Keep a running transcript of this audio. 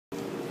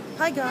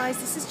Hi guys,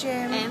 this is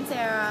Jem and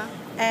Sarah,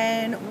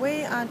 and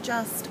we are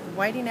just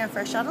waiting now for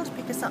our shuttle to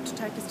pick us up to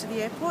take us to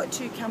the airport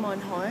to come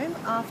on home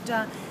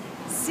after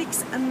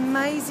 6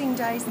 amazing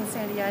days in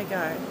San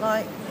Diego.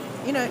 Like,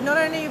 you know, not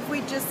only have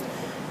we just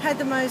had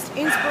the most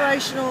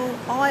inspirational,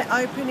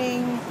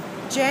 eye-opening,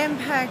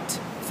 jam-packed,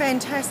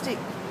 fantastic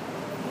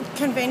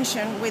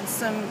convention with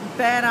some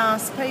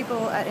badass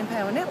people at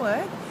Empower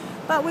Network,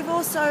 but we've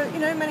also, you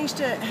know, managed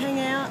to hang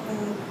out,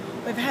 and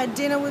we've had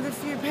dinner with a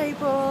few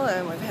people,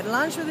 and we've had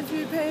lunch with a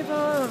few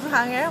people, we've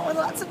hung out with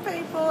lots of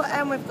people,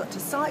 and we've got to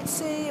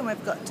sightsee, and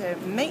we've got to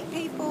meet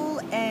people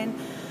and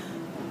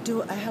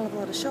do a hell of a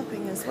lot of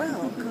shopping as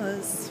well,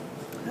 because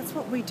that's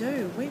what we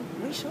do, we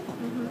shop.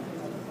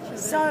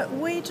 So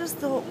we just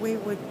thought we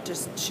would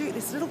just shoot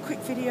this little quick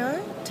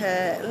video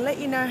to let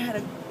you know how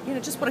to, you know,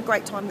 just what a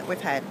great time that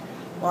we've had.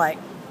 Like,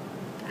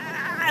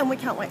 and we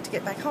can't wait to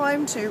get back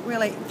home to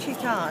really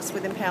kick ass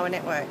with Empower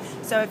Network.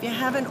 So if you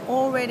haven't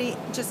already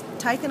just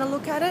taken a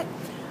look at it,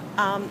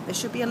 there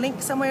should be a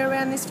link somewhere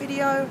around this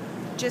video.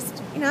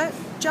 Just, you know,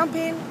 jump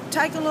in,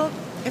 take a look.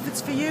 If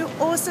it's for you,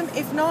 awesome.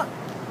 If not,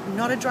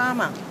 not a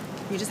drama.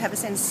 You just have a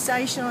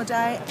sensational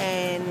day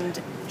and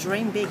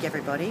dream big,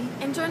 everybody.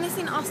 and join us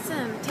in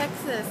Austin,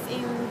 Texas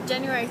in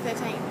January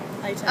 13th.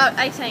 18. Oh,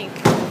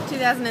 18th,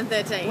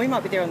 2013. We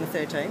might be there on the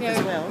 13th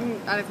as well.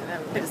 I don't think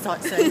that will Bit of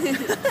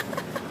sightseeing.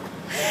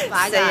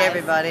 Bye, See guys. you,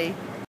 everybody.